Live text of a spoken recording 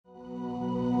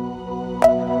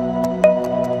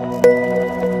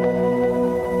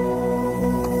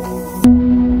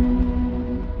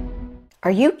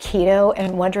Are you keto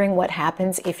and wondering what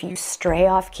happens if you stray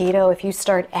off keto, if you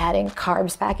start adding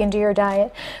carbs back into your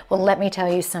diet? Well, let me tell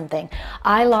you something.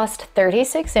 I lost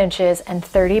 36 inches and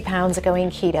 30 pounds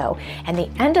going keto, and the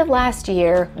end of last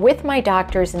year, with my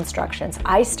doctor's instructions,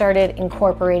 I started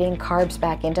incorporating carbs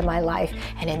back into my life.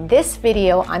 And in this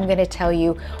video, I'm going to tell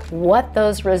you what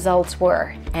those results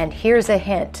were. And here's a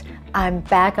hint. I'm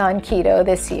back on keto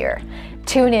this year.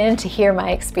 Tune in to hear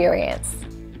my experience.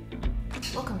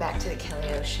 Welcome back to the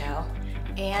KETO show,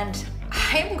 and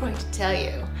I'm going to tell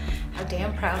you how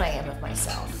damn proud I am of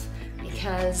myself,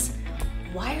 because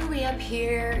why are we up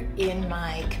here in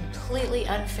my completely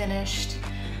unfinished,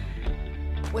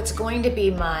 what's going to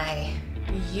be my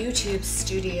YouTube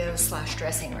studio /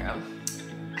 dressing room?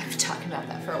 I've been talking about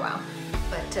that for a while,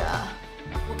 but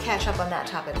we'll catch up on that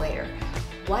topic later.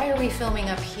 Why are we filming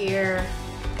up here?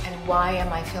 And why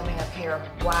am I filming up here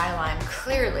while I'm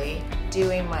clearly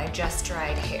doing my just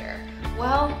dried hair?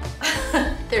 Well,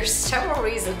 there's several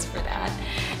reasons for that,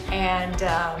 and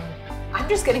I'm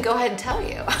just gonna go ahead and tell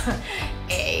you.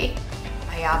 A,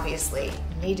 I obviously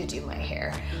need to do my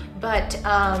hair, but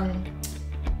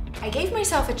I gave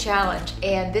myself a challenge,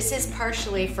 and this is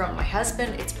partially from my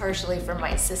husband, it's partially from my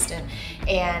assistant,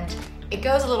 and it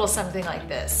goes a little something like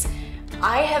this.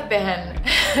 I have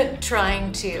been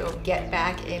trying to get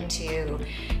back into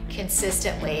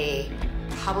consistently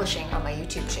publishing on my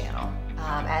YouTube channel,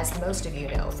 as most of you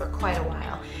know, for quite a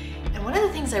while. And one of the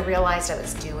things I realized I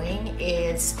was doing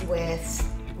is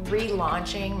with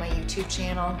relaunching my YouTube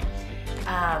channel,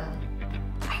 I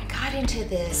got into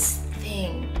this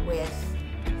thing with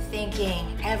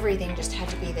thinking everything just had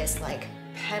to be this like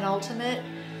penultimate.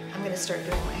 I'm gonna start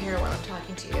doing my hair while I'm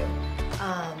talking to you.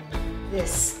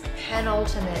 This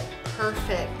penultimate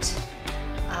perfect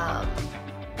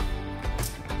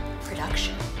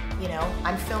production. You know,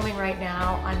 I'm filming right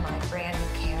now on my brand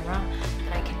new camera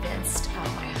that I convinced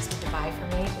my husband to buy for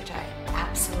me, which I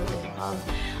absolutely love.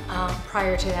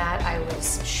 Prior to that, I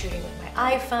was shooting with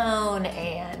my iPhone,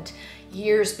 and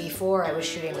years before I was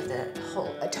shooting with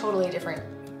a totally different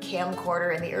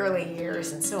camcorder in the early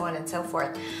years, and so on and so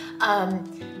forth.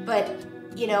 But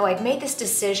you know, I'd made this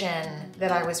decision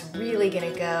that I was really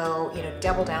gonna go, you know,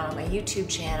 double down on my YouTube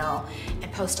channel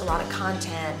and post a lot of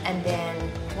content. And then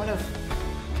one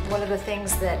of the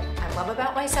things that I love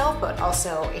about myself, but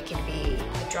also it can be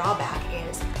a drawback,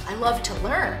 is I love to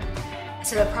learn.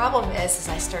 So the problem is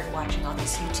I started watching all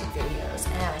these YouTube videos,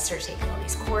 and I started taking all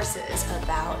these courses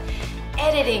about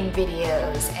editing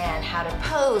videos and how to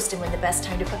post and when the best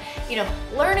time to post, you know,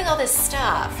 learning all this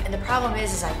stuff. And the problem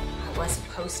is I wasn't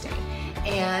posting.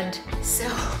 And so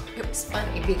it was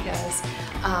funny because,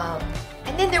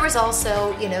 and then there was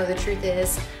also, you know, the truth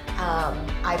is,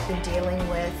 I've been dealing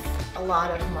with a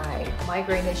lot of my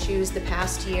migraine issues the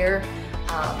past year.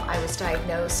 I was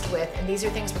diagnosed with, and these are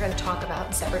things we're going to talk about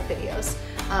in separate videos.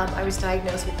 I was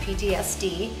diagnosed with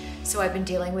PTSD, so I've been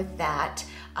dealing with that.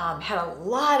 Had a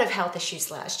lot of health issues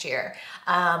last year,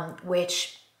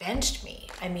 which benched me.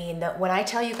 I mean, when I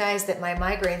tell you guys that my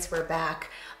migraines were back,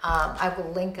 I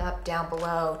will link up down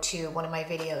below to one of my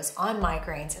videos on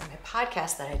migraines and my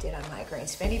podcast that I did on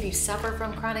migraines. If any of you suffer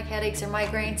from chronic headaches or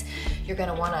migraines, you're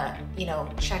gonna wanna, you know,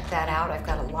 check that out. I've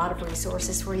got a lot of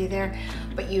resources for you there.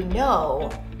 But you know,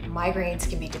 migraines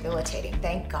can be debilitating,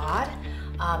 thank God.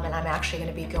 And I'm actually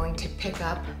gonna be going to pick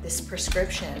up this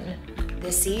prescription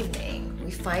this evening. We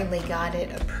finally got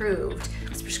it approved.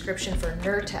 It's a prescription for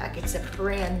Nurtec. It's a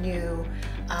brand new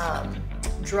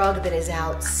drug that is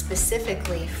out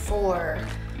specifically for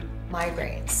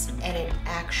migraines, and it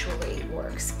actually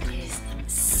works. It is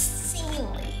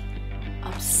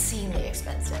obscenely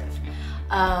expensive.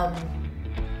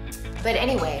 But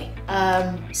anyway,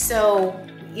 so,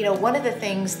 you know, one of the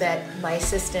things that my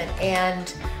assistant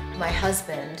and my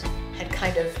husband had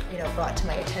kind of, you know, brought to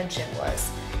my attention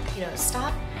was, you know,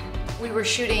 stop. We were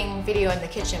shooting video in the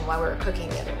kitchen while we were cooking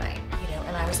the other night, you know,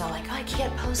 and I was all like, oh, I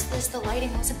can't post this, the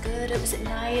lighting wasn't good, it was at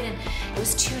night and it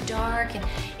was too dark. And,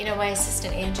 you know, my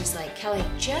assistant Angie's like, Kelly,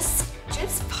 just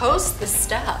post the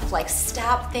stuff. Like,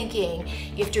 stop thinking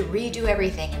you have to redo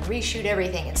everything and reshoot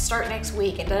everything and start next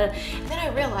week. And then I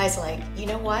realized, like, you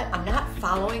know what? I'm not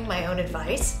following my own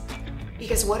advice,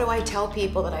 because what do I tell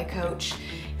people that I coach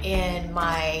in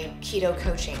my keto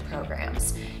coaching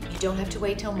programs? You don't have to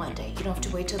wait till Monday. You don't have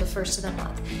to wait till the first of the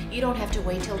month. You don't have to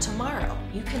wait till tomorrow.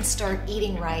 You can start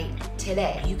eating right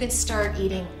today. You can start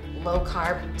eating low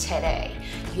carb today.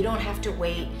 You don't have to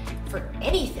wait for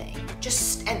anything.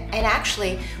 And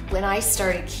actually, when I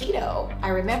started keto, I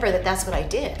remember that's what I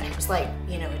did. I was like,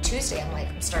 you know, Tuesday, I'm like,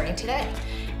 I'm starting today.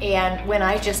 And when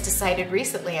I just decided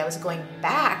recently I was going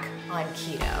back on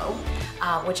keto,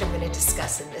 which I'm going to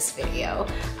discuss in this video.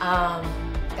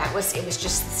 It was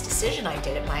just this decision I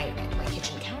did at my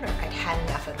kitchen counter. I'd had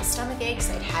enough of the stomach aches.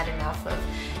 I'd had enough of,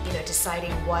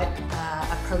 deciding what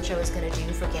approach I was going to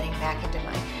do for getting back into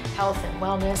my health and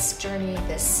wellness journey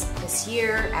this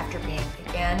year after being,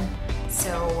 again,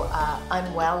 so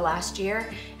unwell last year.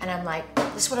 And I'm like,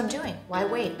 this is what I'm doing. Why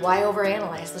wait? Why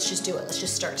overanalyze? Let's just do it. Let's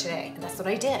just start today. And that's what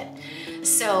I did.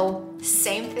 So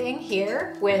same thing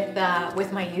here with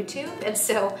my YouTube. And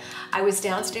so I was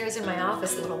downstairs in my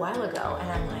office a little while ago,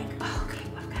 and I'm like, oh, okay,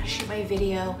 I've got to shoot my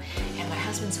video, and my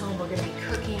husband's home. We're going to be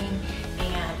cooking,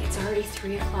 and it's already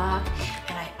 3 o'clock,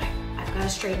 and I've got to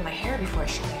straighten my hair before I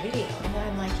shoot my video. And then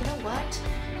I'm like, you know what?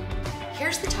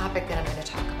 Here's the topic that I'm going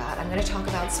to talk about. I'm going to talk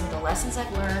about some of the lessons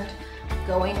I've learned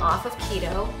going off of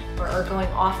keto, or going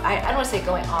off, I don't want to say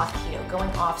going off keto, going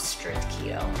off strict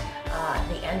keto,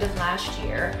 the end of last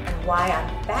year, and why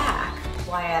I'm back,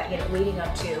 leading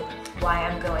up to why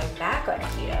I'm going back on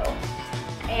keto.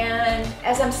 And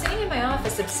as I'm sitting in my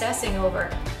office obsessing over,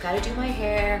 I've got to do my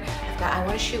hair, I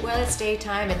want to shoot while it's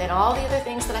daytime, and then all the other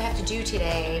things that I have to do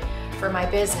today for my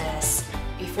business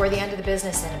before the end of the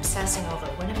business, and obsessing over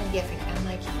when am I going to get fit. I'm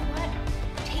like, you know what?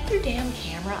 Take your damn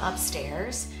camera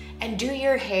upstairs and do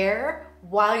your hair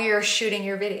while you're shooting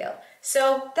your video.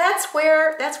 So that's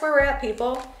where we're at,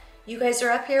 people. You guys are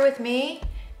up here with me,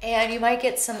 and you might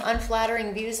get some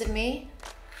unflattering views of me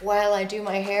while I do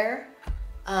my hair.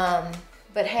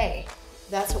 But hey,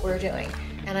 that's what we're doing.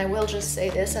 And I will just say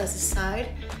this as a side,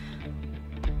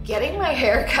 getting my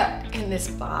hair cut in this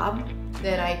bob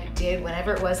that I did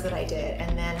whenever it was that I did,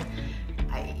 and then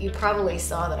you probably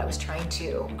saw that I was trying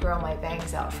to grow my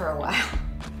bangs out for a while.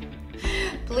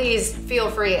 Please feel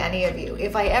free, any of you.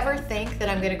 If I ever think that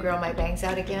I'm gonna grow my bangs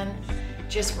out again,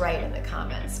 just write in the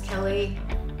comments, Kelly,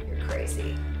 you're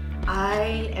crazy.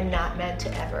 I am not meant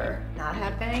to ever not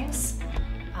have bangs.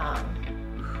 I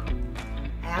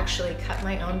actually cut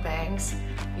my own bangs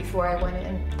before I went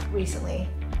in recently.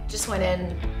 Just went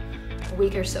in a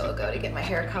week or so ago to get my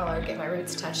hair colored, get my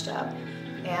roots touched up.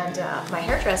 And my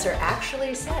hairdresser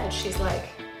actually said, she's like,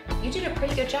 you did a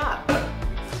pretty good job.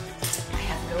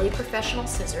 Really professional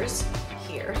scissors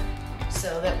here,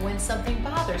 so that when something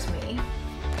bothers me,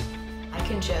 I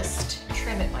can just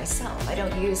trim it myself. I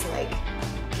don't use like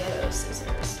ghetto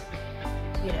scissors,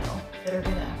 that are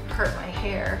gonna hurt my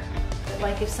hair. But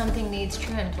like if something needs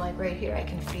trimmed, like right here, I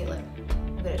can feel it.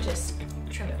 I'm gonna just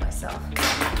trim it myself.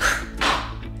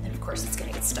 And of course it's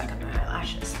gonna get stuck on my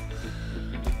eyelashes.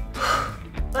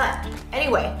 But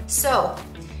anyway, so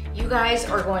you guys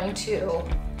are going to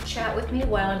chat with me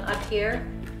while I'm up here,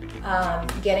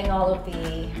 getting all of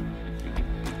the,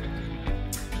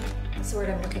 what's the word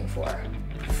I'm looking for?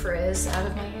 Frizz out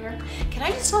of my hair. Can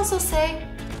I just also say,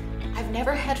 I've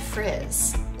never had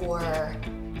frizz, or,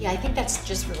 yeah, I think that's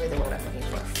just really the word I'm looking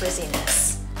for,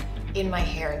 frizziness in my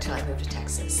hair until I moved to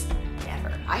Texas.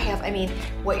 Never. I mean,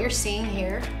 what you're seeing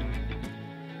here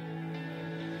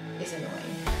is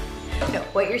annoying. No,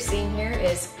 what you're seeing here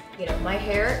is, my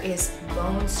hair is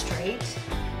bone straight,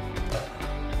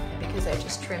 because I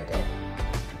just trimmed it.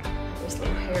 There's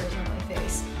little hairs on my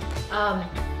face.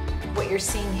 What you're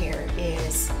seeing here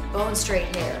is bone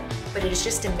straight hair, but it is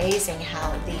just amazing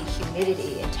how the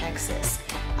humidity in Texas,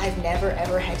 I've never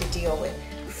ever had to deal with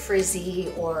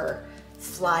frizzy or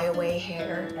flyaway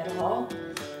hair at all,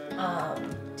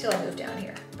 till I moved down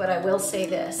here. But I will say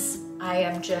this, I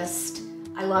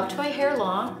loved my hair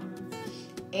long,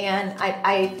 and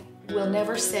I will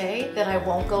never say that I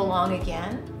won't go long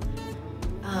again.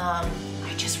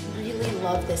 I just really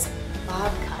love this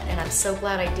bob cut, and I'm so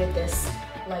glad I did this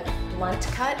like blunt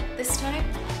cut this time.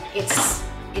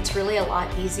 It's really a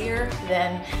lot easier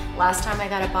than last time I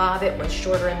got a bob. It was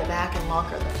shorter in the back and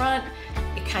longer in the front.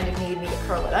 It kind of needed me to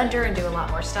curl it under and do a lot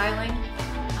more styling.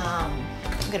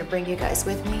 I'm gonna bring you guys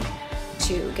with me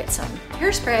to get some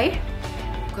hairspray.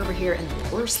 Go over here in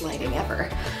the worst lighting ever.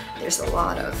 There's a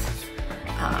lot of,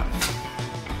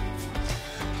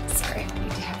 sorry, I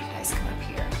need to have you guys come up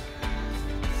here.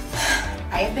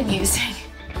 I have been using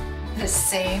the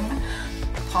same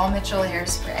Paul Mitchell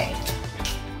hairspray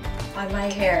on my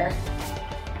hair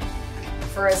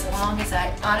for as long as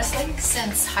honestly,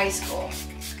 since high school.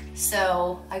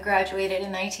 So I graduated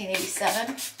in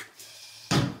 1987.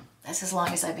 That's as long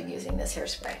as I've been using this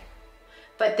hairspray.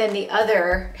 But then the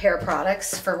other hair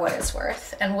products, for what it's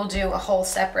worth, and we'll do a whole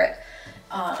separate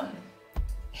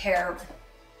hair,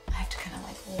 I have to kind of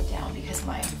like lay it down because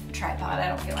my tripod, I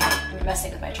don't feel like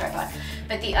messing with my tripod.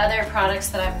 But the other products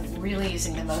that I'm really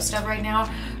using the most of right now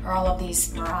are all of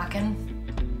these Moroccan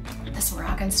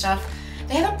stuff.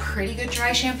 They have a pretty good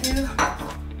dry shampoo,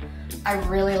 I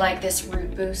really like this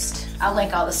Root Boost. I'll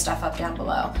link all the stuff up down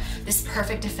below. This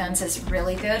Perfect Defense is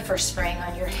really good for spraying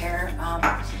on your hair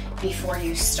before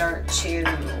you start to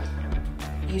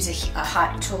use a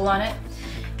hot tool on it.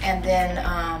 And then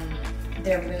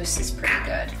their mousse is pretty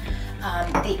good.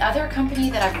 The other company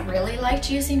that I've really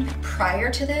liked using prior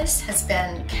to this has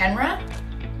been Kenra.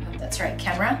 Oh, that's right,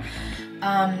 Kenra.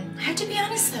 I have to be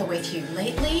honest though with you,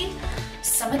 lately,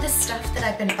 some of the stuff that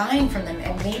I've been buying from them,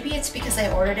 and maybe it's because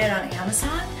I ordered it on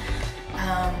Amazon,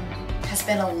 has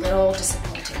been a little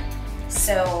disappointing.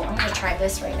 So I'm gonna try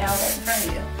this right now right in front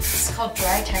of you. It's called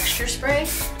Dry Texture Spray.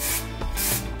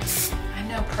 I'm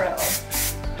no pro,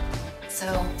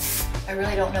 so I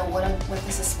really don't know what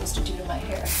this is supposed to do to my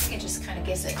hair. I think it just kind of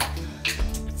gives it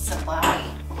some body.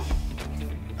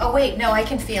 Oh wait, no, I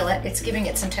can feel it. It's giving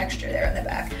it some texture there in the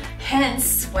back.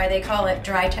 Hence why they call it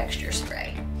Dry Texture Spray.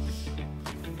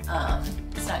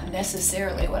 It's not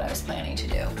necessarily what I was planning to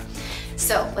do.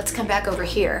 So let's come back over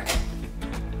here.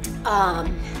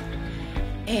 And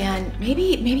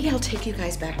maybe I'll take you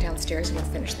guys back downstairs and we'll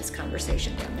finish this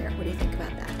conversation down there. What do you think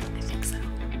about that? I think so.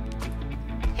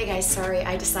 Hey guys, sorry,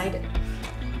 I decided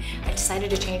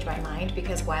to change my mind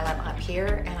because while I'm up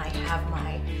here and I have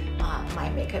my my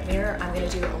makeup mirror, I'm gonna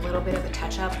do a little bit of a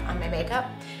touch up on my makeup.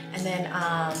 And then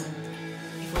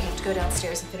if we have to go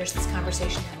downstairs and finish this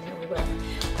conversation down there, we will.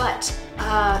 But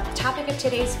the topic of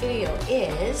today's video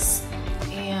is,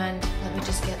 and let me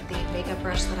just get the makeup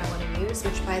brush that I want to use,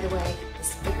 which by the way,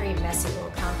 this very messy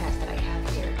little compact that I have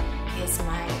here is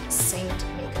my Saint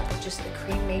makeup, which is the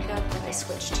cream makeup that I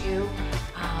switched to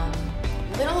a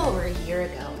little over a year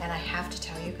ago. And I have to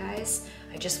tell you guys,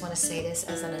 I just want to say this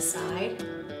as an aside,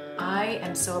 I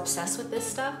am so obsessed with this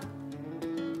stuff.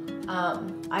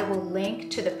 I will link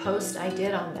to the post I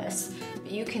did on this,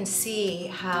 but you can see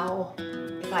how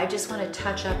if I just want to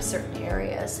touch up certain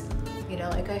areas, you know,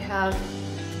 like I have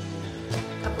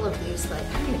a couple of these, like,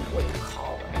 I don't even know what you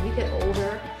call them. When you get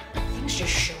older, things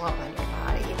just show up on your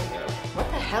body and you're like, what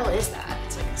the hell is that?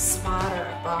 It's like a spot or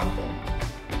a bump, and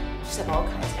you just have all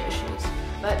kinds of issues.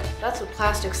 But that's what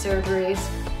plastic surgeries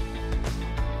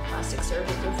are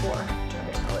for,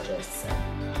 dermatologists, and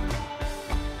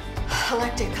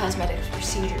elective cosmetic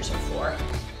procedures are for.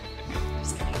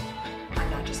 Just kidding. I'm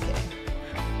not just kidding.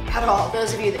 At all.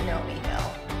 Those of you that know me know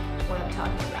what I'm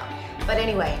talking about. But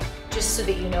anyway, just so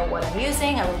that you know what I'm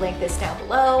using, I will link this down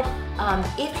below.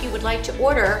 If you would like to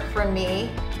order from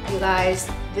me, you guys,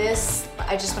 this,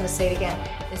 I just want to say it again,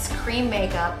 this cream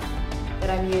makeup that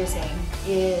I'm using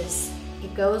is,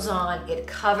 it goes on, it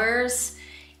covers,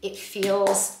 it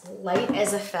feels light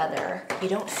as a feather. You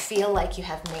don't feel like you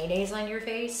have mayonnaise on your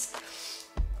face.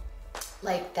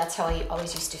 Like, that's how I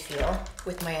always used to feel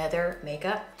with my other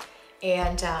makeup.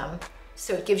 And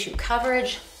so it gives you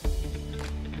coverage,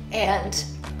 and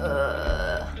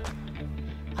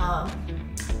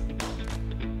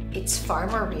it's far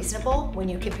more reasonable when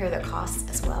you compare the costs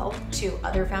as well to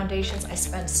other foundations. I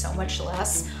spend so much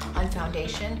less on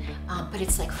foundation, but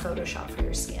it's like Photoshop for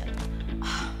your skin.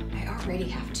 I already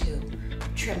have to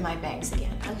trim my bangs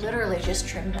again. I literally just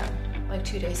trimmed them like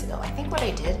 2 days ago. I think what I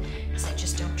did is I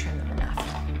just don't trim them enough.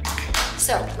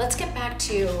 So let's get back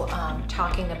to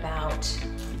talking about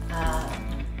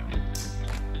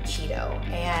keto.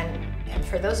 And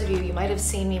for those of you, you might have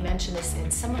seen me mention this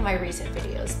in some of my recent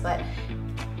videos, but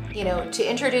you know, to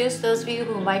introduce those of you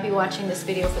who might be watching this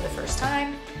video for the first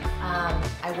time,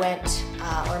 I went,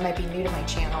 or might be new to my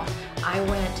channel, I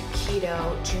went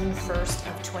keto June 1st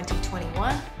of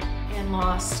 2021 and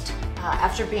lost,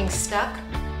 after being stuck,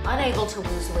 unable to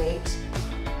lose weight.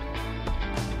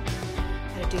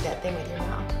 Gotta do that thing with your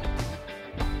mouth.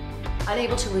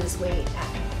 Unable to lose weight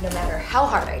no matter how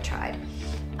hard I tried.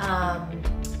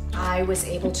 I was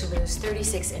able to lose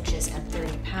 36 inches and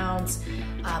 30 pounds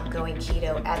going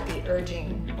keto at the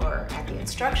urging or at the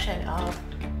instruction of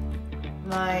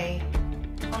my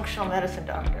functional medicine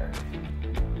doctor.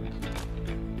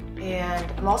 And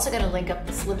I'm also going to link up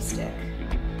this lipstick.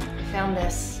 I found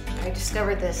this, I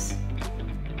discovered this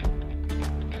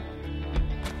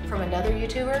from another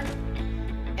YouTuber,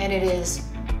 and it is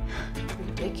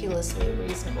ridiculously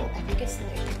reasonable. I think it's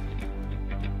like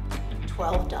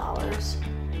 $12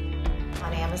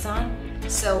 on Amazon.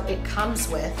 So it comes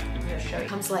with, I'm gonna show you, it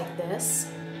comes like this.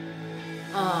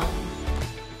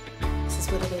 This is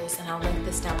what it is, and I'll link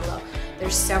this down below.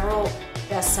 There's several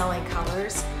best-selling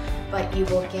colors, but you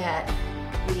will get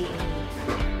the,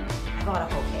 I bought a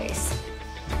whole case.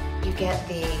 You get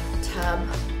the tub,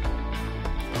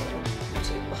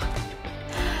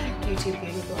 YouTube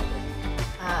beauty blogger.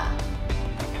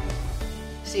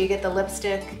 So you get the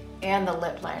lipstick and the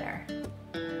lip liner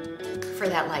for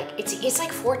that, like, it's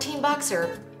like 14 bucks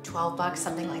or 12 bucks,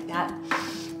 something like that.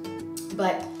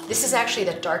 But this is actually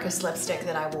the darkest lipstick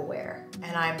that I will wear,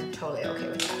 and I'm totally okay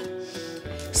with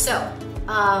that. So,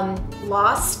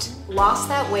 lost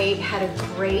that weight, had a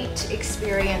great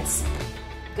experience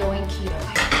going keto.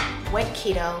 I went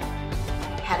keto,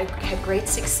 had great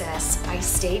success. I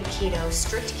stayed keto,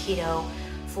 strict keto,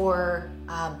 for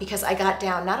because I got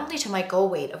down not only to my goal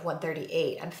weight of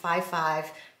 138, I'm 5'5",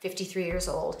 53 years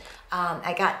old.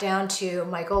 I got down to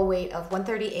my goal weight of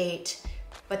 138,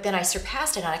 but then I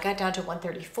surpassed it and I got down to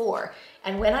 134.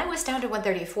 And when I was down to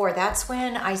 134, that's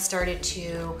when I started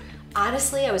to,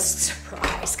 honestly, I was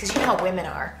surprised, because you know how women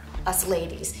are, us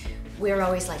ladies. We're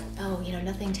always like, oh, you know,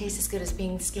 nothing tastes as good as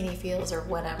being skinny feels or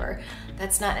whatever.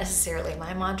 That's not necessarily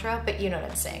my mantra, but you know what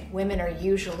I'm saying. Women are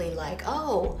usually like,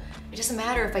 oh, it doesn't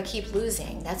matter if I keep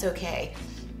losing, that's okay.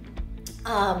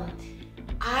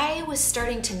 I was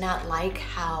starting to not like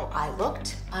how I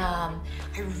looked. I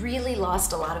really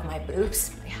lost a lot of my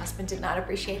boobs. My husband did not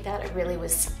appreciate that.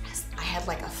 I had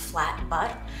like a flat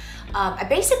butt. I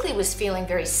basically was feeling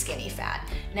very skinny fat.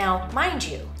 Now, mind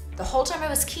you, the whole time I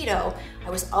was keto, I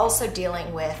was also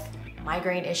dealing with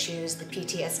migraine issues, the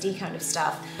PTSD kind of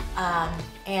stuff.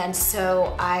 And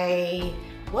so I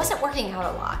wasn't working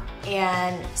out a lot.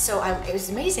 And so it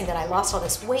was amazing that I lost all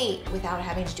this weight without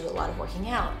having to do a lot of working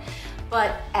out.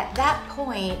 But at that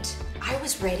point, I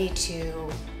was ready to,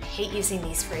 I hate using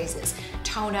these phrases,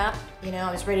 tone up, you know,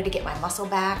 I was ready to get my muscle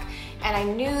back. And I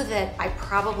knew that I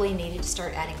probably needed to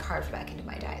start adding carbs back into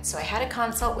my diet. So I had a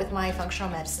consult with my functional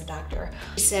medicine doctor.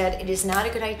 He said, it is not a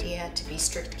good idea to be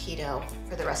strict keto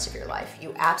for the rest of your life.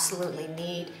 You absolutely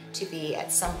need to be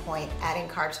at some point adding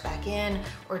carbs back in,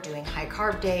 or doing high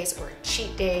carb days or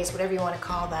cheat days, whatever you want to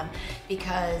call them,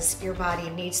 because your body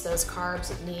needs those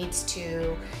carbs. It needs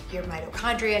to, your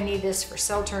mitochondria need this for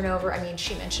cell turnover. I mean,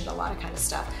 she mentioned a lot of kind of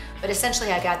stuff, but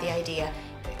essentially I got the idea.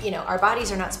 You know, our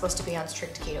bodies are not supposed to be on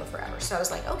strict keto forever. So I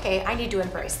was like, okay, I need to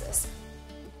embrace this.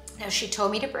 Now, she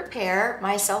told me to prepare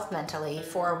myself mentally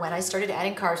for when I started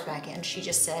adding carbs back in. She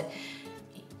just said,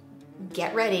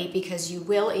 get ready, because you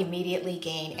will immediately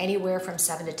gain anywhere from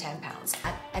 7 to 10 pounds.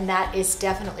 And that is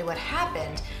definitely what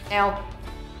happened. Now,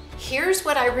 here's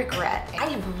what I regret.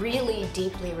 I really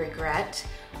deeply regret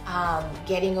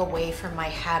getting away from my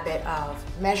habit of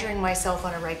measuring myself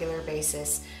on a regular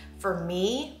basis. For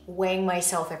me, weighing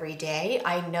myself every day,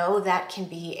 I know that can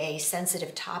be a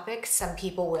sensitive topic. Some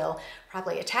people will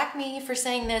probably attack me for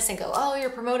saying this and go, oh, you're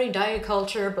promoting diet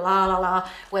culture, blah, blah, blah,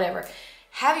 whatever.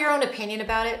 Have your own opinion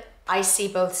about it. I see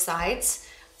both sides.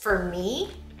 For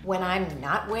me, when I'm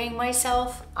not weighing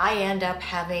myself, I end up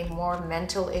having more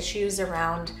mental issues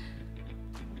around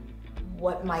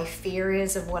what my fear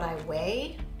is of what I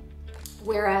weigh.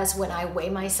 Whereas when I weigh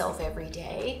myself every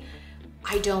day,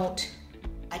 I don't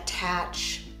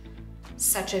attach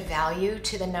such a value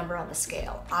to the number on the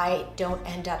scale. I don't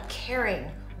end up caring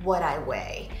what I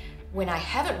weigh. When I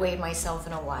haven't weighed myself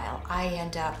in a while, I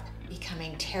end up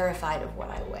becoming terrified of what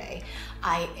I weigh.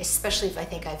 Especially if I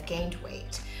think I've gained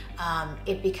weight.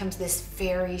 It becomes this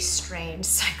very strange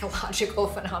psychological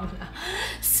phenomena.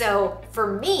 So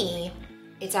for me,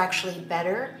 it's actually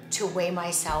better to weigh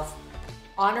myself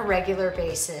on a regular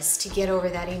basis to get over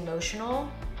that emotional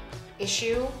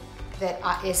issue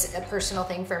that is a personal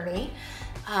thing for me.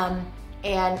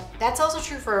 And that's also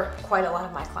true for quite a lot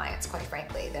of my clients, quite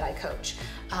frankly, that I coach.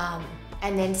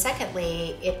 And then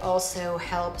secondly, it also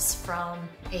helps from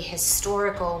a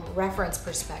historical reference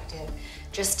perspective,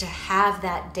 just to have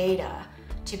that data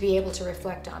to be able to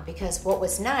reflect on. Because what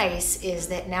was nice is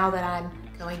that now that I'm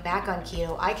going back on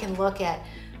keto, I can look at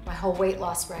my whole weight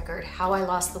loss record, how I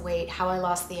lost the weight, how I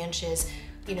lost the inches,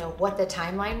 you know, what the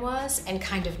timeline was, and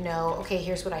kind of know, okay,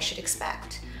 here's what I should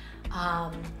expect.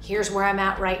 Here's where I'm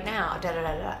at right now, da da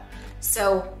da da.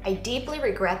 So I deeply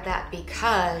regret that,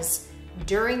 because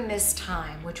during this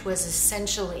time, which was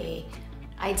essentially,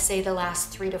 I'd say the last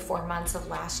 3 to 4 months of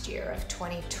last year, of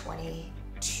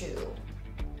 2022,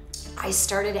 I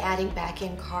started adding back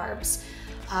in carbs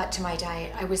to my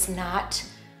diet. I was not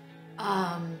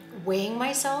weighing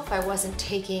myself. I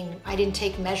didn't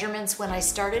take measurements when I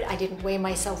started. I didn't weigh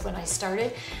myself when I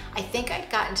started. I think I'd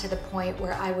gotten to the point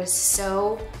where I was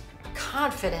so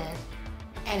confident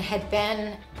and had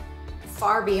been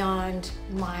far beyond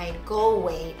my goal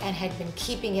weight and had been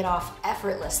keeping it off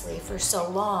effortlessly for so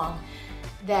long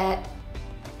that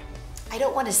I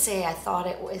don't want to say I thought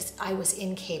I was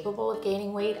incapable of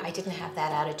gaining weight. I didn't have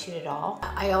that attitude at all.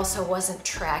 I also wasn't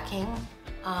tracking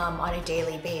on a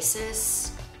daily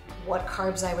basis what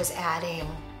carbs I was adding,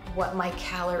 what my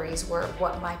calories were,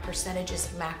 what my percentages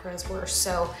of macros were.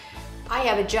 So I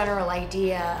have a general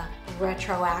idea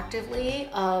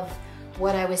retroactively of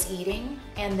what I was eating,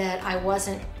 and that I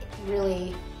wasn't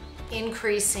really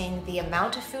increasing the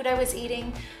amount of food I was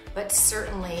eating, but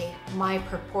certainly my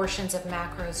proportions of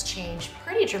macros changed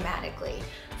pretty dramatically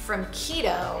from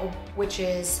keto, which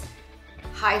is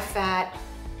high fat,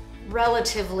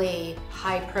 relatively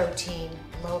high protein,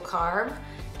 low carb,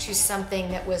 to something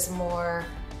that was more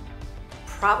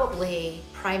probably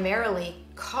primarily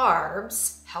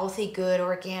carbs, healthy, good,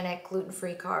 organic,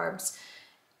 gluten-free carbs,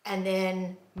 and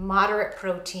then moderate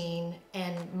protein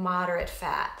and moderate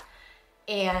fat.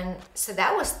 And so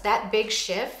that big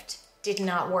shift did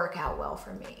not work out well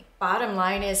for me. Bottom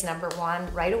line is, number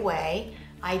one, right away,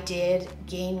 I did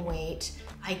gain weight.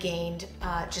 I gained,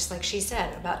 just like she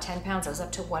said, about 10 pounds. I was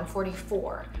up to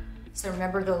 144. So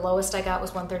remember, the lowest I got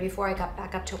was 134. I got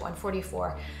back up to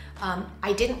 144.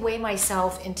 I didn't weigh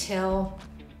myself until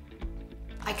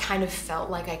I kind of felt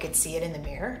like I could see it in the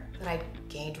mirror that I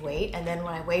gained weight. And then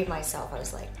when I weighed myself, I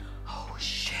was like, oh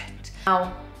shit.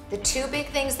 Now, the two big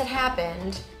things that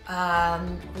happened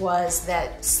was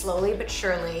that slowly but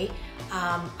surely,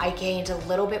 I gained a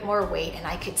little bit more weight, and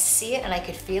I could see it and I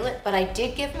could feel it, but I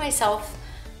did give myself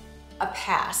a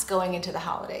pass going into the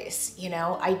holidays. You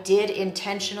know, I did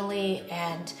intentionally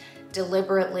and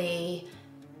deliberately,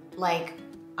 like,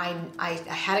 I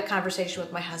had a conversation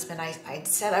with my husband. I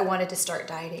said I wanted to start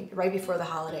dieting right before the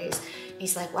holidays.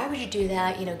 He's like, why would you do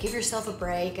that? You know, give yourself a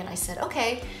break. And I said,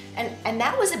 okay. And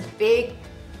that was a big,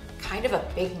 kind of a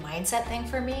big mindset thing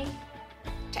for me,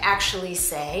 to actually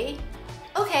say,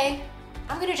 okay,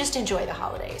 I'm gonna just enjoy the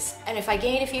holidays. And if I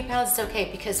gain a few pounds, it's okay,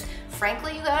 because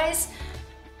frankly, you guys,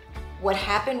 what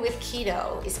happened with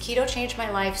keto is keto changed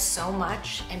my life so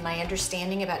much, and my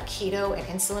understanding about keto and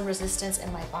insulin resistance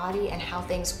and my body and how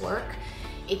things work.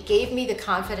 It gave me the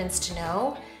confidence to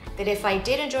know that if I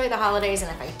did enjoy the holidays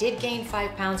and if I did gain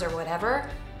 5 pounds or whatever,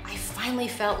 I finally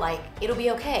felt like it'll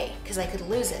be okay because I could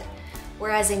lose it.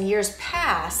 Whereas in years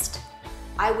past,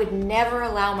 I would never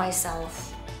allow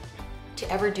myself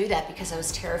to ever do that because I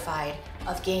was terrified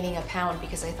of gaining a pound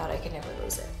because I thought I could never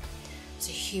lose it. It's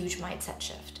a huge mindset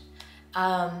shift.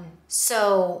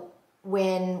 So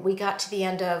when we got to the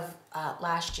end of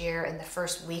last year and the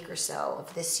first week or so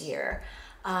of this year,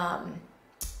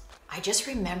 I just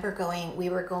remember we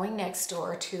were going next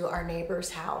door to our neighbor's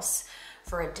house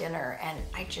for a dinner, and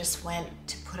I just went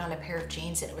to put on a pair of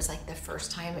jeans, and it was like the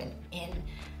first time in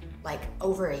like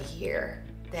over a year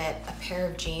that a pair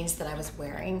of jeans that I was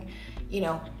wearing, you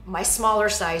know, my smaller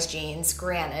size jeans,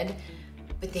 granted,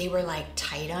 but they were like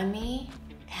tight on me,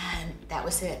 and that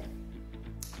was it.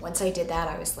 Once I did that,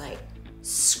 I was like,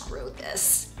 screw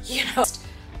this, you know.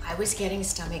 I was getting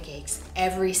stomach aches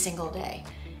every single day.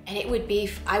 And it would be,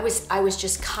 I was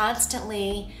just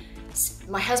constantly,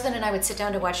 my husband and I would sit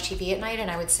down to watch TV at night,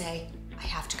 and I would say, I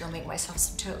have to go make myself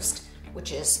some toast,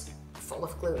 which is full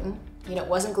of gluten. You know, it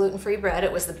wasn't gluten-free bread,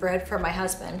 it was the bread for my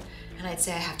husband. And I'd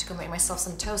say, I have to go make myself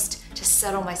some toast to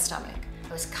settle my stomach.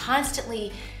 I was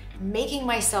constantly making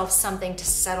myself something to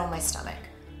settle my stomach.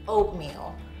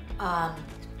 Oatmeal,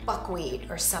 buckwheat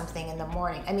or something in the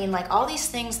morning. I mean, like all these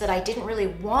things that I didn't really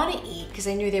want to eat because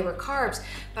I knew they were carbs,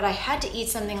 but I had to eat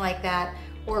something like that,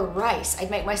 or rice.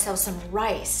 I'd make myself some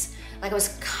rice. Like I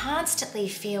was constantly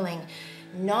feeling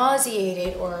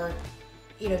nauseated, or,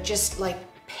 you know, just like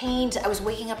pained. I was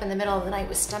waking up in the middle of the night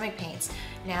with stomach pains.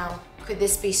 Now, could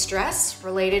this be stress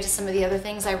related to some of the other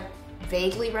things I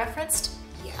vaguely referenced?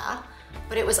 Yeah,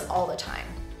 but it was all the time.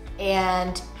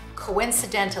 And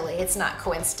coincidentally, it's not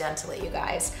coincidentally, you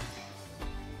guys,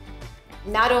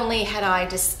 not only had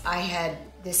I had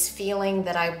this feeling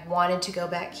that I wanted to go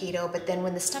back keto, but then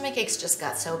when the stomach aches just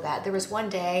got so bad, there was one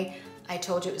day, I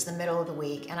told you it was the middle of the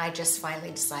week, and I just finally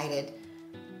decided,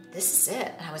 this is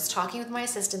it. And I was talking with my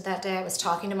assistant that day, I was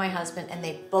talking to my husband, and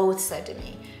they both said to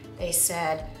me, they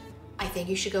said, I think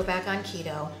you should go back on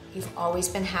keto. You've always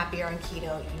been happier on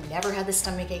keto. You never had the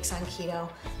stomach aches on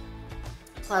keto.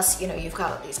 Plus, you know, you've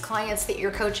got all these clients that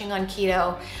you're coaching on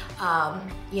keto,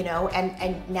 you know,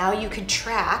 and now you can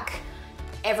track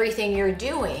everything you're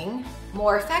doing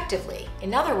more effectively.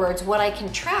 In other words, what I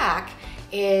can track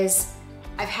is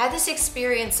I've had this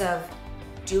experience of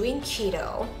doing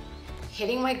keto,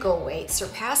 hitting my goal weight,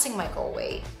 surpassing my goal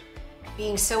weight,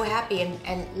 being so happy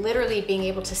and literally being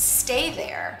able to stay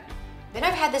there. Then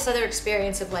I've had this other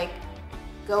experience of like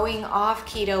going off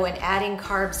keto and adding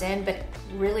carbs in, but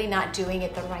really not doing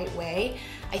it the right way.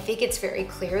 I think it's very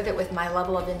clear that with my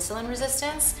level of insulin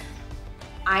resistance,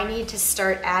 I need to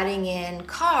start adding in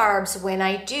carbs when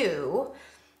I do,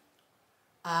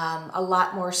 a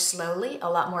lot more slowly, a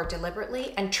lot more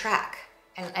deliberately, and track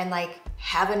and like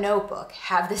have a notebook,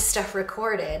 have this stuff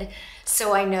recorded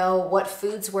so I know what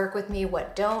foods work with me,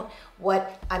 what don't,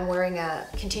 what I'm wearing a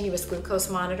continuous glucose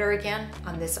monitor again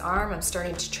on this arm. I'm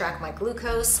starting to track my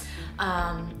glucose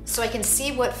so I can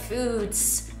see what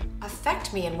foods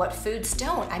affect me and what foods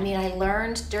don't. I mean, I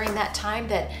learned during that time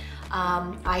that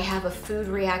I have a food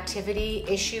reactivity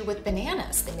issue with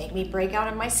bananas. They make me break out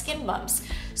in my skin bumps.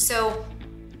 So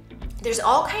there's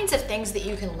all kinds of things that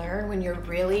you can learn when you're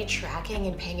really tracking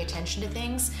and paying attention to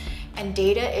things. And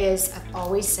data is, I've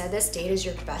always said this, data is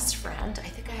your best friend. I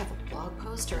think I have a blog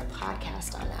post or a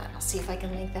podcast on that. I'll see if I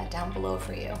can link that down below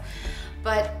for you.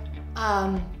 But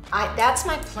that's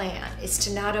my plan, is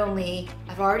to not only,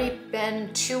 I've already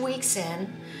been 2 weeks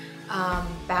in,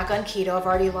 back on keto. I've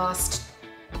already lost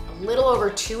a little over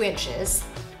 2 inches.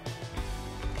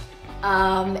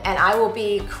 And I will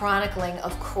be chronicling,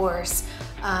 of course,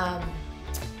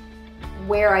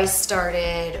 where I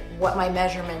started, what my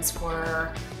measurements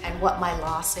were, and what my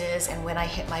loss is, and when I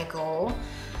hit my goal.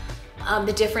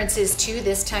 The difference is too,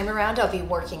 this time around I'll be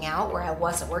working out where I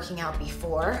wasn't working out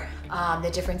before.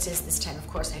 The difference is this time, of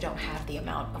course, I don't have the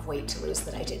amount of weight to lose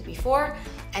that I did before.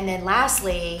 And then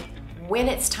lastly, when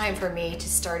it's time for me to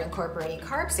start incorporating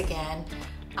carbs again,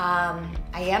 I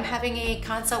am having a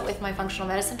consult with my functional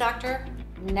medicine doctor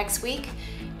next week,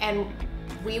 and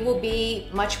we will be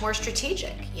much more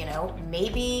strategic. You know,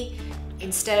 maybe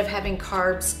instead of having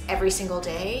carbs every single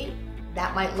day,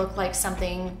 that might look like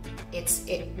something,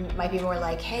 it might be more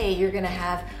like, hey, you're gonna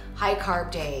have high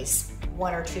carb days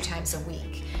 1 or 2 times a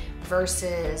week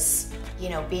versus, you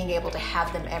know, being able to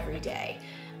have them every day.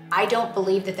 I don't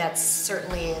believe that that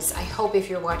certainly is. I hope if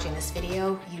you're watching this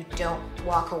video, you don't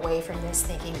walk away from this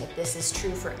thinking that this is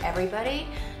true for everybody.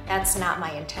 That's not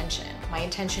my intention. My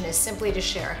intention is simply to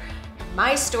share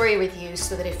my story with you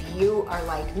so that if you are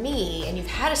like me and you've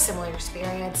had a similar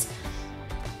experience,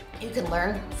 you can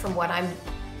learn from what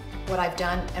I've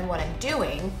done and what I'm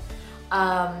doing.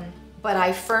 But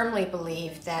I firmly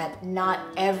believe that not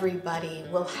everybody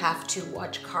will have to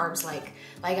watch carbs like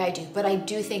I do. But I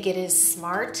do think it is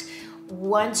smart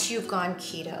once you've gone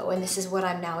keto, and this is what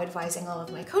I'm now advising all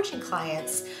of my coaching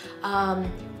clients,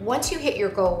 once you hit your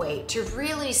goal weight, to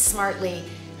really smartly,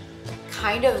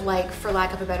 kind of like, for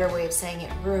lack of a better way of saying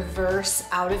it, reverse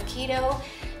out of keto,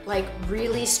 like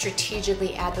really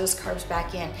strategically add those carbs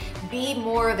back in. Be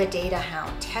more of a data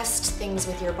hound. Test things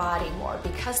with your body more,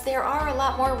 because there are a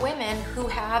lot more women who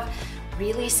have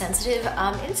really sensitive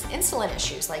insulin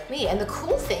issues like me. And the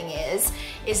cool thing is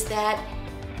that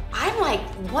I'm like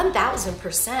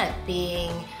 1000%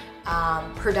 being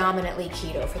predominantly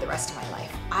keto for the rest of my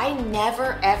life. I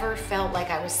never ever felt like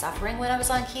I was suffering when I was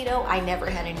on keto. I never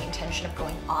had any intention of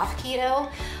going off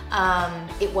keto.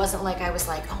 It wasn't like I was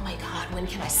like, oh my God, when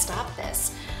can I stop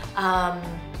this?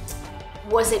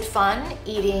 Was it fun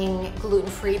eating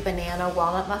gluten-free banana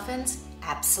walnut muffins?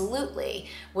 Absolutely.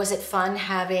 Was it fun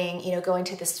having, you know, going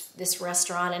to this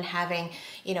restaurant and having,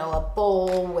 you know, a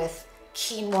bowl with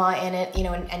quinoa in it, you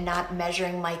know, and not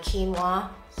measuring my quinoa?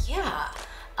 Yeah.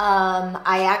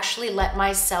 I actually let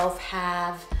myself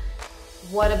have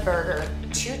Whataburger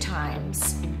 2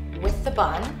 times with the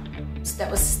bun. So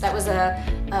that was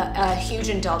a huge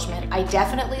indulgence. I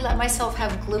definitely let myself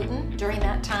have gluten during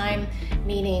that time,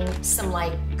 meaning some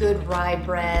like good rye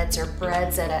breads or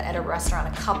breads at a restaurant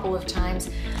a couple of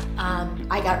times.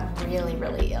 I got really,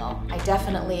 really ill. I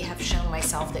definitely have shown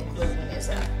myself that gluten is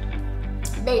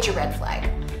a major red flag.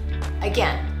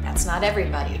 Again, that's not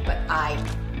everybody, but I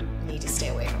need to stay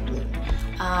away from gluten.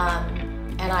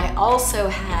 And I also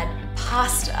had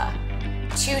pasta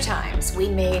 2 times. We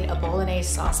made a bolognese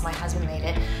sauce, my husband made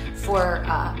it, for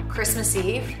Christmas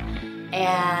Eve.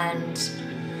 And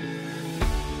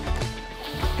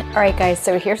all right guys,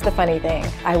 so here's the funny thing.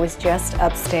 I was just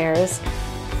upstairs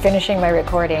finishing my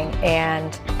recording,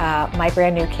 and my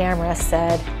brand new camera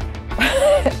said,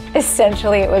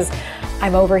 essentially it was,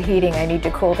 I'm overheating, I need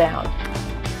to cool down.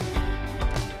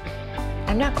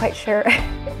 I'm not quite sure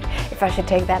if I should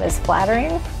take that as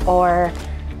flattering, or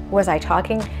was I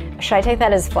talking? Should I take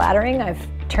that as flattering? I've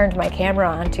turned my camera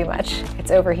on too much, it's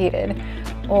overheated.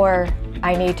 Or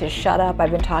I need to shut up,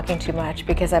 I've been talking too much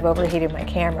because I've overheated my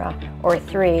camera. Or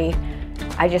 3,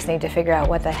 I just need to figure out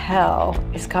what the hell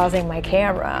is causing my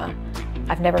camera.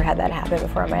 I've never had that happen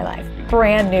before in my life.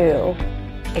 Brand new,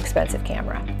 expensive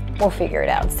camera. We'll figure it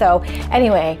out. So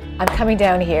anyway, I'm coming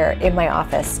down here in my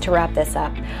office to wrap this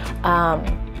up.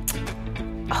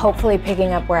 Hopefully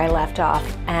picking up where I left off.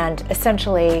 And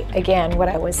essentially, again, what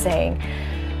I was saying,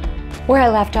 where I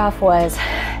left off was,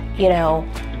 you know,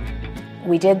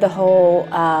 we did the whole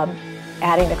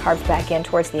adding the carbs back in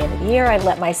towards the end of the year. I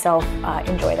let myself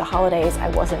enjoy the holidays. I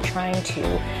wasn't trying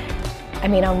to, I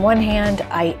mean, on one hand,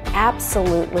 I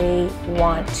absolutely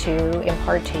want to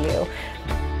impart to you,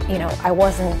 you know, I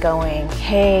wasn't going,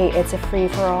 hey, it's a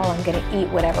free-for-all, I'm gonna eat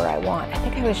whatever I want. I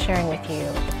think I was sharing with you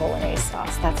the bolognese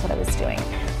sauce. That's what I was doing.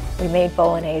 We made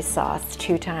bolognese sauce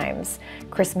 2 times,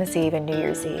 Christmas Eve and New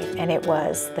Year's Eve, and it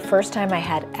was the first time I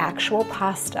had actual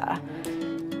pasta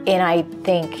in, I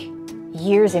think,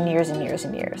 years and years and years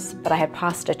and years, but I had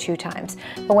pasta 2 times.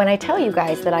 But when I tell you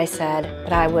guys that I said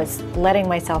that I was letting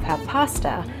myself have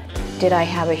pasta, did I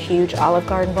have a huge Olive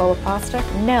Garden bowl of pasta?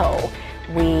 No.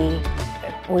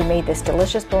 We made this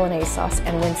delicious bolognese sauce,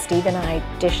 and when Steve and I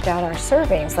dished out our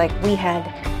servings, like, we had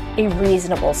a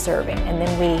reasonable serving, and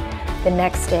then the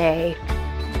next day,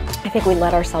 I think we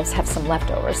let ourselves have some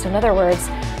leftovers. So in other words,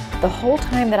 the whole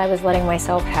time that I was letting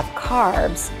myself have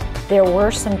carbs, there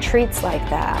were some treats like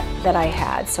that I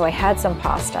had. So I had some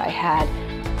pasta. I had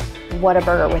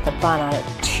Whataburger with a bun on it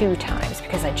 2 times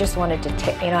because I just wanted to,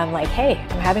 you know, I'm like, hey,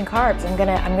 I'm having carbs. I'm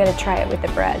gonna try it with the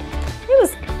bread.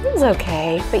 It was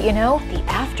okay, but you know, the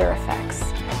after effects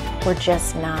were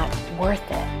just not worth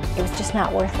it. It was just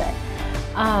not worth it.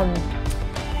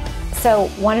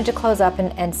 So wanted to close up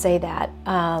and say that.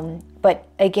 But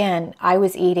again, I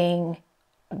was eating,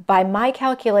 by my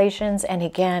calculations, and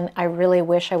again, I really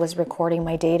wish I was recording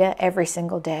my data every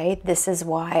single day. This is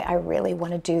why I really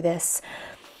want to do this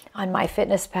on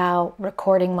MyFitnessPal,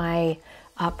 recording my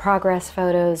progress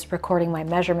photos, recording my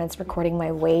measurements, recording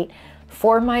my weight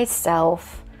for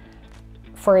myself,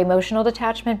 for emotional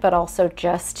detachment, but also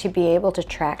just to be able to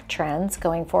track trends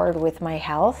going forward with my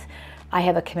health. I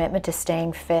have a commitment to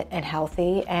staying fit and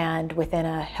healthy and within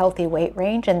a healthy weight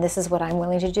range, and this is what I'm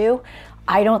willing to do.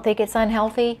 I don't think it's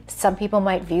unhealthy. Some people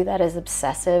might view that as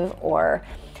obsessive or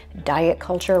diet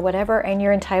culture or whatever, and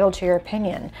you're entitled to your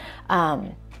opinion.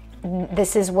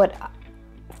 This is what,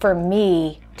 for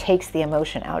me, takes the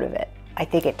emotion out of it. I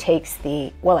think it takes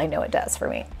the, well, I know it does for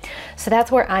me. So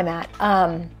that's where I'm at.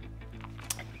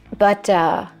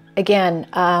 Again,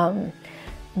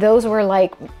 those were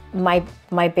like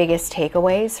my biggest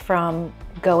takeaways from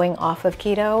going off of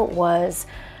keto. Was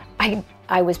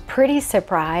I was pretty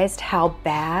surprised how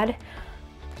bad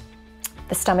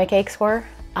the stomach aches were,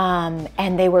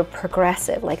 and they were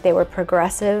progressive. Like, they were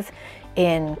progressive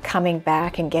in coming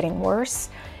back and getting worse,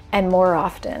 and more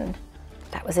often.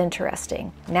 That was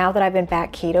interesting. Now that I've been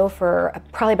back keto for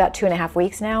probably about 2.5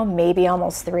 weeks now, maybe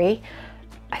almost 3,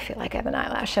 I feel like I have an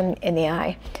eyelash in the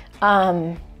eye.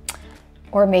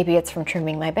 Or maybe it's from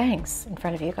trimming my bangs in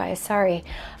front of you guys, sorry.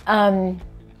 The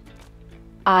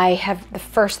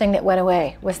first thing that went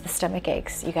away was the stomach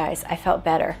aches, you guys. I felt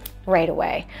better right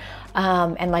away.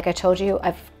 And like I told you,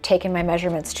 I've taken my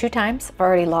measurements 2 times. I've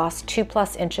already lost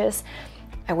 2+ inches.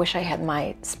 I wish I had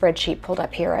my spreadsheet pulled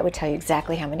up here. I would tell you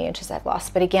exactly how many inches I've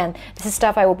lost. But again, this is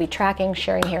stuff I will be tracking,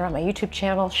 sharing here on my YouTube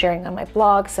channel, sharing on my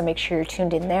blog, so make sure you're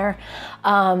tuned in there.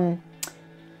 And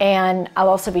I'll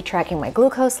also be tracking my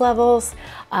glucose levels.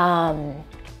 And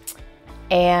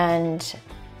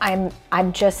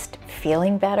I'm just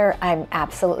feeling better. I'm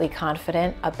absolutely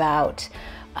confident about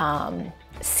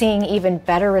seeing even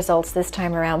better results this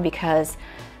time around, because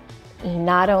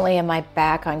not only am I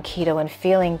back on keto and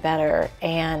feeling better,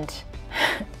 and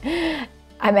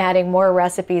I'm adding more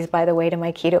recipes, by the way, to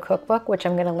my keto cookbook, which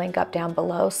I'm gonna link up down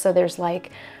below. So there's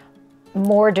like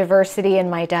more diversity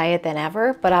in my diet than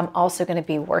ever, but I'm also gonna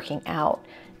be working out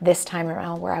this time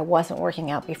around where I wasn't working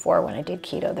out before when I did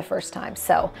keto the first time.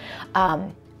 So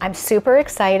I'm super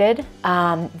excited,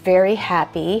 very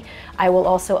happy. I will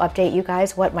also update you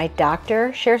guys what my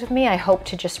doctor shares with me. I hope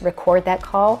to just record that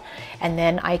call, and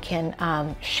then I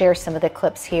can share some of the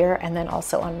clips here and then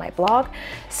also on my blog.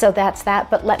 So that's that,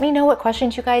 but let me know what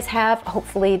questions you guys have.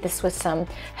 Hopefully this was some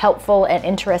helpful and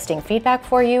interesting feedback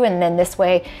for you, and then this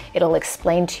way it'll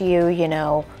explain to you, you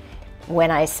know,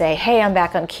 when I say, hey, I'm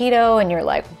back on keto, and you're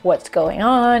like, what's going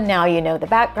on? Now you know the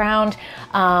background.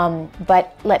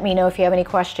 But let me know if you have any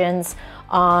questions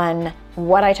on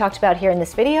what I talked about here in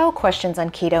this video, questions on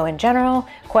keto in general,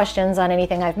 questions on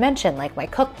anything I've mentioned, like my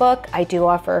cookbook. I do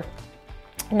offer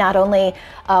not only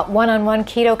one-on-one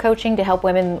keto coaching to help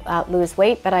women lose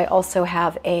weight, but I also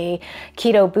have a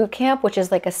keto boot camp, which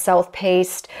is like a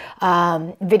self-paced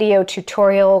video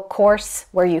tutorial course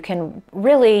where you can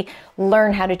really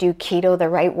learn how to do keto the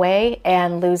right way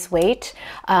and lose weight.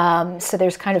 So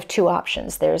there's kind of 2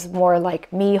 options. There's more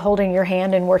like me holding your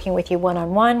hand and working with you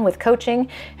one-on-one with coaching,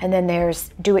 and then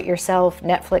there's do-it-yourself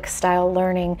Netflix style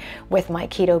learning with my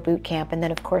keto boot camp, and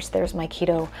then of course there's my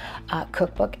keto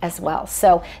cookbook as well.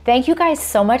 So thank you guys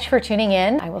so much for tuning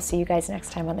in. I will see you guys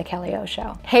next time on the Kelly O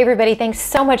Show. Hey everybody, thanks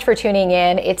so much for tuning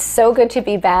in. It's so good to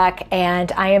be back,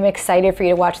 and I am excited for you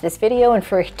to watch this video and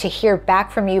to hear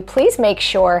back from you. Please make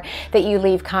sure that you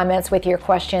leave comments with your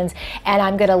questions, and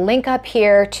I'm gonna link up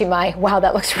here to my, wow,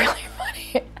 that looks really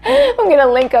funny. I'm going to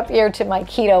link up here to my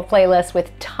keto playlist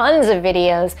with tons of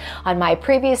videos on my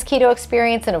previous keto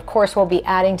experience, and of course we'll be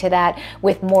adding to that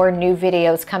with more new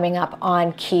videos coming up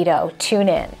on keto. Tune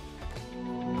in.